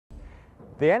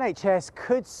The NHS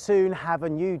could soon have a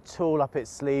new tool up its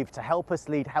sleeve to help us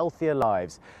lead healthier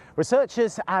lives.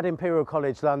 Researchers at Imperial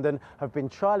College London have been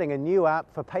trialling a new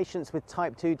app for patients with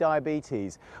type 2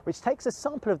 diabetes, which takes a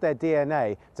sample of their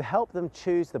DNA to help them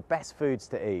choose the best foods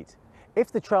to eat.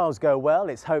 If the trials go well,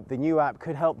 it's hoped the new app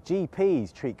could help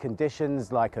GPs treat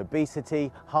conditions like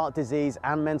obesity, heart disease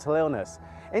and mental illness.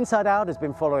 Inside Out has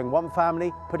been following one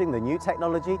family putting the new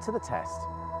technology to the test.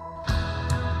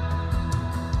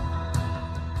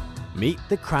 Meet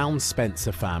the Crown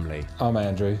Spencer family. I'm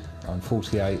Andrew, I'm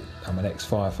 48, I'm an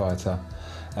ex-firefighter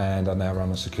and I now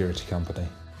run a security company.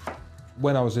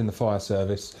 When I was in the fire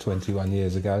service 21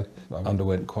 years ago, I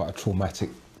underwent quite a traumatic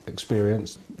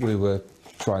experience. We were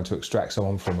trying to extract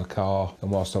someone from a car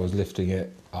and whilst I was lifting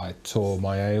it, I tore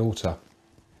my aorta.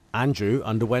 Andrew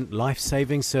underwent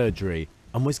life-saving surgery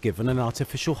and was given an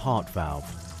artificial heart valve.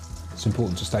 It's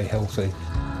important to stay healthy.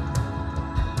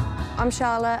 I'm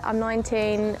Charlotte, I'm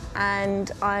 19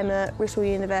 and I'm at Bristol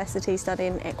University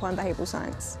studying equine behavioural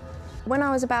science. When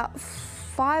I was about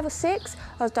 5 or 6,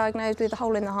 I was diagnosed with a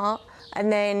hole in the heart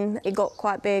and then it got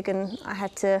quite big and I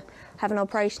had to have an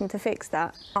operation to fix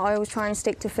that. I always try and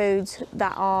stick to foods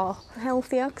that are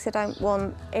healthier because I don't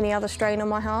want any other strain on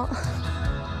my heart.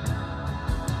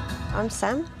 I'm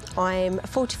Sam, I'm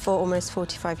 44, almost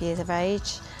 45 years of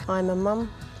age. I'm a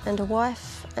mum and a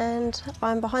wife and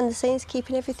I'm behind the scenes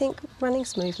keeping everything running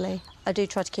smoothly. I do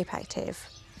try to keep active,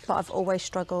 but I've always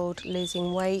struggled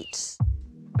losing weight.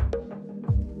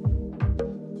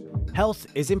 Health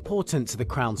is important to the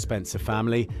Crown Spencer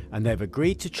family and they've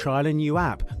agreed to trial a new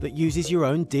app that uses your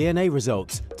own DNA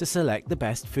results to select the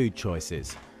best food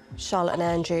choices. Charlotte and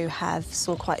Andrew have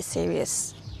some quite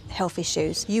serious health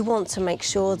issues. You want to make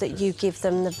sure that you give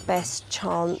them the best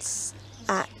chance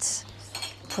at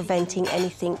preventing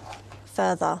anything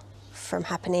further from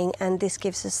happening, and this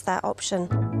gives us that option.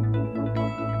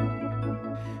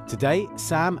 Today,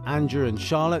 Sam, Andrew and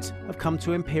Charlotte have come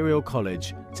to Imperial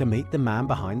College to meet the man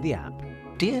behind the app.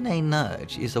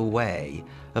 dnaNUDGE is a way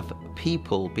of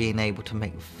people being able to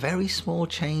make very small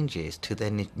changes to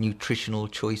their nutritional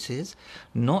choices,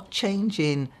 not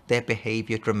changing their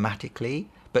behaviour dramatically,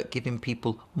 but giving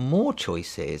people more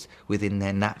choices within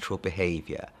their natural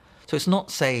behaviour. So it's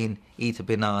not saying eat a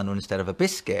banana instead of a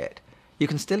biscuit. You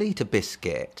can still eat a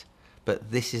biscuit,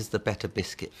 but this is the better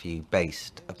biscuit for you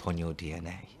based upon your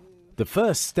DNA. The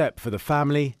first step for the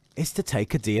family is to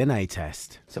take a DNA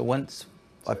test. So once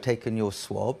I've taken your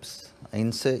swabs, I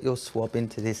insert your swab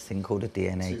into this thing called a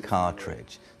DNA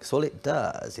cartridge. Because all it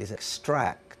does is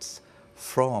extracts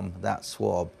from that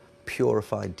swab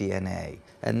purified DNA.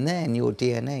 And then your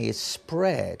DNA is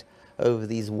spread over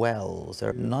these wells. There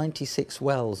are 96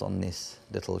 wells on this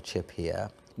little chip here.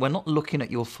 We're not looking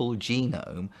at your full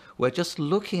genome, we're just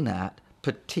looking at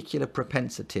particular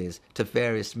propensities to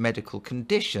various medical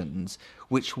conditions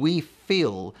which we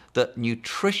feel that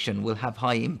nutrition will have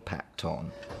high impact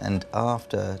on. And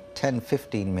after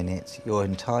 10-15 minutes, your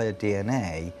entire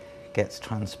DNA gets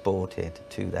transported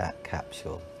to that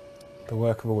capsule. The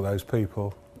work of all those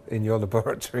people in your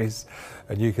laboratories,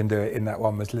 and you can do it in that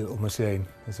one little machine.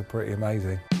 It's pretty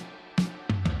amazing.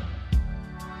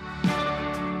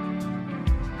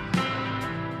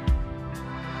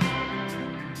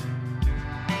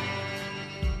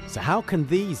 So how can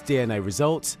these DNA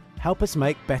results help us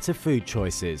make better food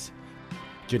choices?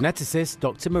 Geneticist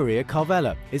Dr. Maria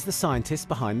Carvella is the scientist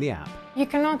behind the app. You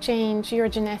cannot change your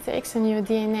genetics and your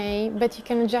DNA, but you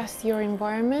can adjust your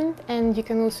environment and you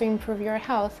can also improve your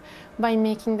health by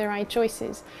making the right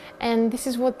choices. And this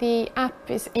is what the app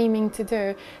is aiming to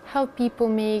do, help people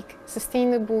make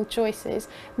sustainable choices.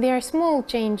 There are small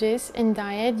changes in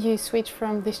diet, you switch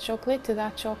from this chocolate to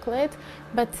that chocolate,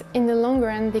 but in the long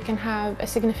run they can have a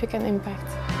significant impact.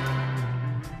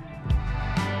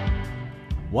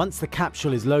 Once the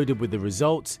capsule is loaded with the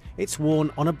results, it's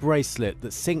worn on a bracelet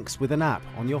that syncs with an app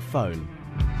on your phone.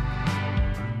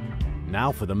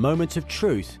 Now for the moment of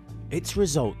truth, it's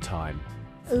result time.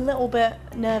 A little bit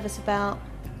nervous about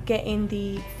getting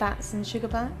the fats and sugar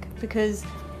back because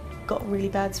I've got really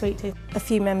bad sweet tooth. A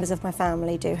few members of my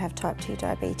family do have type 2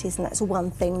 diabetes and that's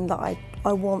one thing that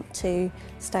I want to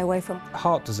stay away from.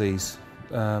 Heart disease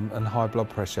and high blood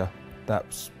pressure,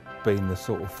 that's been the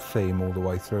sort of theme all the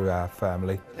way through our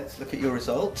family. Let's look at your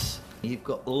results. You've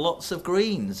got lots of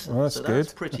greens, well, that's so good.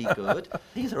 That's pretty good.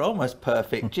 These are almost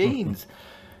perfect genes.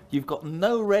 You've got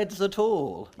no reds at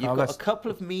all. You've got a couple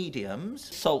of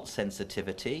mediums, salt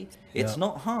sensitivity. It's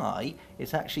not high,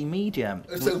 it's actually medium.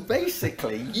 So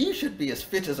basically, you should be as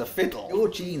fit as a fiddle. Your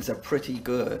genes are pretty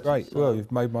good. Great, well,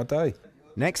 you've made my day.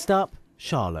 Next up,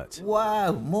 Charlotte.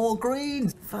 Wow, more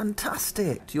greens.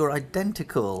 Fantastic. You're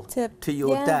identical to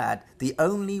your yeah. dad. The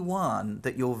only one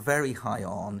that you're very high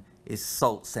on is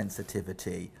salt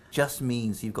sensitivity. Just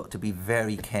means you've got to be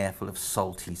very careful of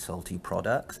salty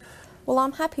products. Well,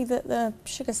 I'm happy that the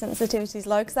sugar sensitivity is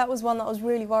low, because that was one that I was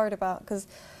really worried about, because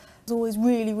I was always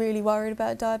really worried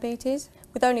about diabetes.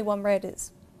 With only one red,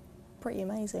 it's pretty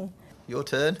amazing. Your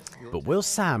turn. But will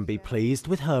Sam be pleased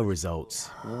with her results?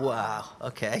 Wow,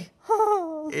 okay.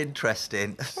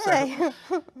 Interesting.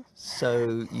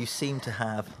 So you seem to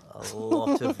have a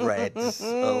lot of reds,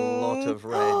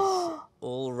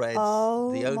 all reds.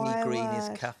 Oh, the only my green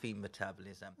word. is caffeine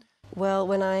metabolism. Well,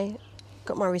 when I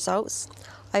got my results,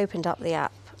 I opened up the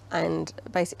app and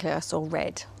basically I saw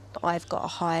red. I've got a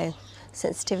high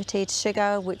sensitivity to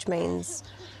sugar, which means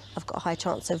I've got a high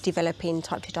chance of developing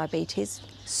type 2 diabetes.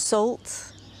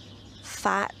 Salt,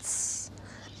 fats,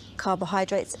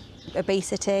 carbohydrates,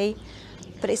 obesity,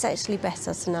 but it's actually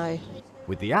better to know.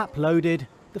 With the app loaded,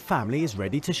 the family is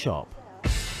ready to shop.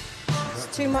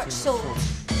 It's too much salt.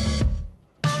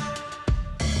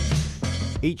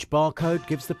 Each barcode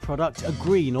gives the product a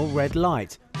green or red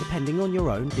light, depending on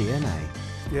your own DNA.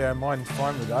 Yeah, mine's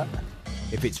fine with that.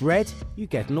 If it's red, you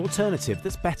get an alternative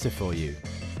that's better for you.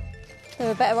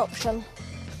 They're a better option.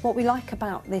 What we like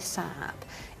about this app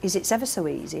is it's ever so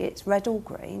easy, it's red or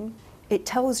green. It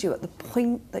tells you at the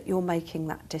point that you're making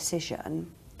that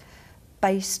decision,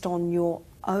 based on your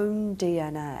own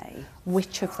DNA,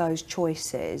 which of those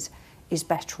choices is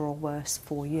better or worse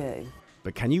for you.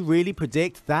 But can you really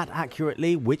predict that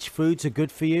accurately which foods are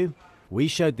good for you? We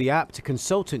showed the app to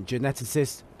consultant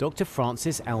geneticist Dr.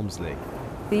 Frances Elmsley.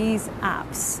 These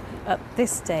apps at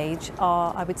this stage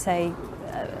are, I would say,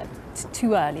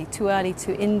 too early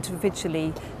to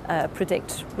individually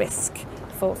predict risk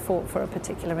for a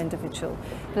particular individual.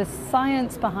 The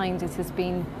science behind it has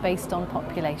been based on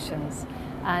populations,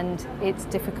 and it's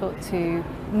difficult to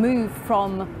move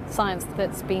from science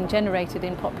that's been generated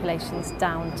in populations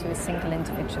down to a single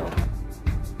individual.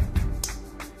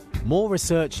 More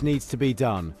research needs to be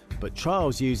done, but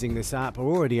trials using this app are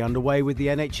already underway with the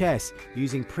NHS,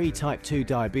 using pre-type 2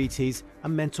 diabetes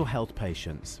and mental health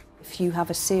patients. If you have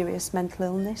a serious mental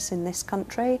illness in this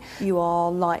country, you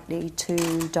are likely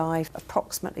to die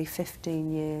approximately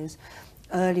 15 years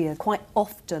earlier. Quite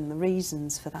often the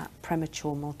reasons for that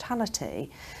premature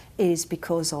mortality is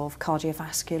because of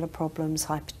cardiovascular problems,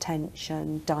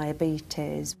 hypertension,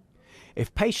 diabetes.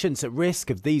 If patients at risk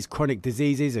of these chronic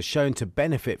diseases are shown to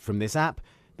benefit from this app,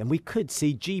 then we could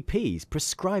see GPs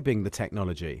prescribing the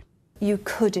technology. You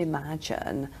could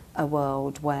imagine a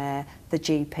world where the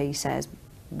GP says,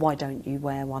 why don't you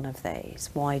wear one of these?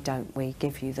 Why don't we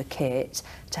give you the kit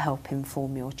to help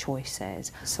inform your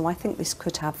choices? So I think this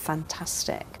could have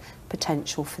fantastic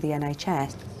potential for the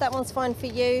NHS. That one's fine for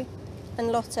you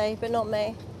and Lottie, but not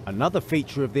me. Another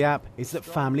feature of the app is that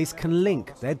families can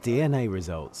link their DNA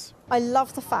results. I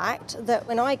love the fact that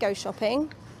when I go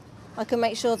shopping, I can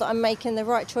make sure that I'm making the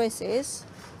right choices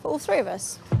for all three of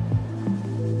us.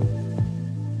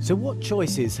 So what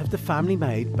choices have the family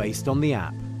made based on the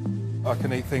app? I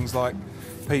can eat things like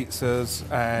pizzas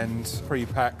and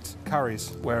pre-packed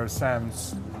curries, whereas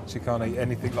she can't eat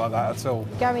anything like that at all.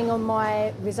 Going on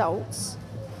my results,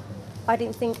 I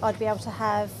didn't think I'd be able to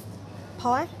have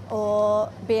pie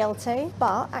or BLT,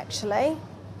 but actually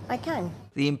I can.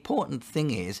 The important thing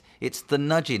is it's the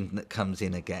nudging that comes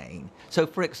in again. So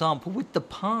for example, with the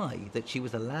pie that she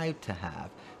was allowed to have,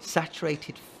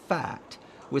 saturated fat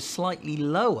was slightly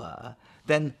lower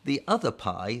than the other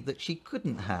pie that she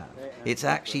couldn't have. It's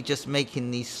actually just making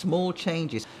these small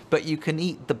changes, but you can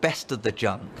eat the best of the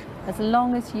junk. As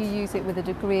long as you use it with a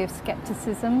degree of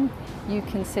scepticism, you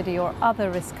consider your other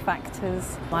risk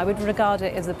factors. I would regard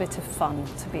it as a bit of fun,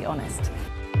 to be honest.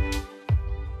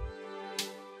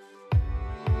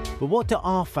 But what do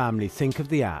our family think of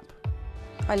the app?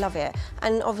 I love it,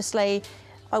 and obviously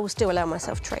I will still allow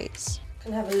myself treats. I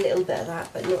can have a little bit of that,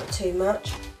 but not too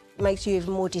much. It makes you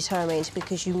even more determined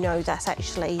because you know that's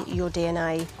actually your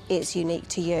DNA, it's unique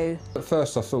to you. At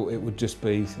first I thought it would just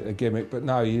be a gimmick, but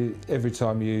no, every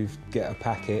time you get a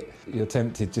packet, you're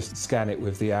tempted just to scan it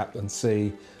with the app and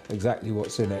see exactly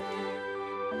what's in it.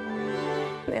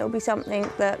 It'll be something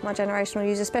that my generation will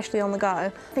use, especially on the go. I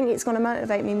think it's going to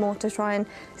motivate me more to try and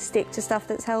stick to stuff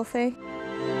that's healthy.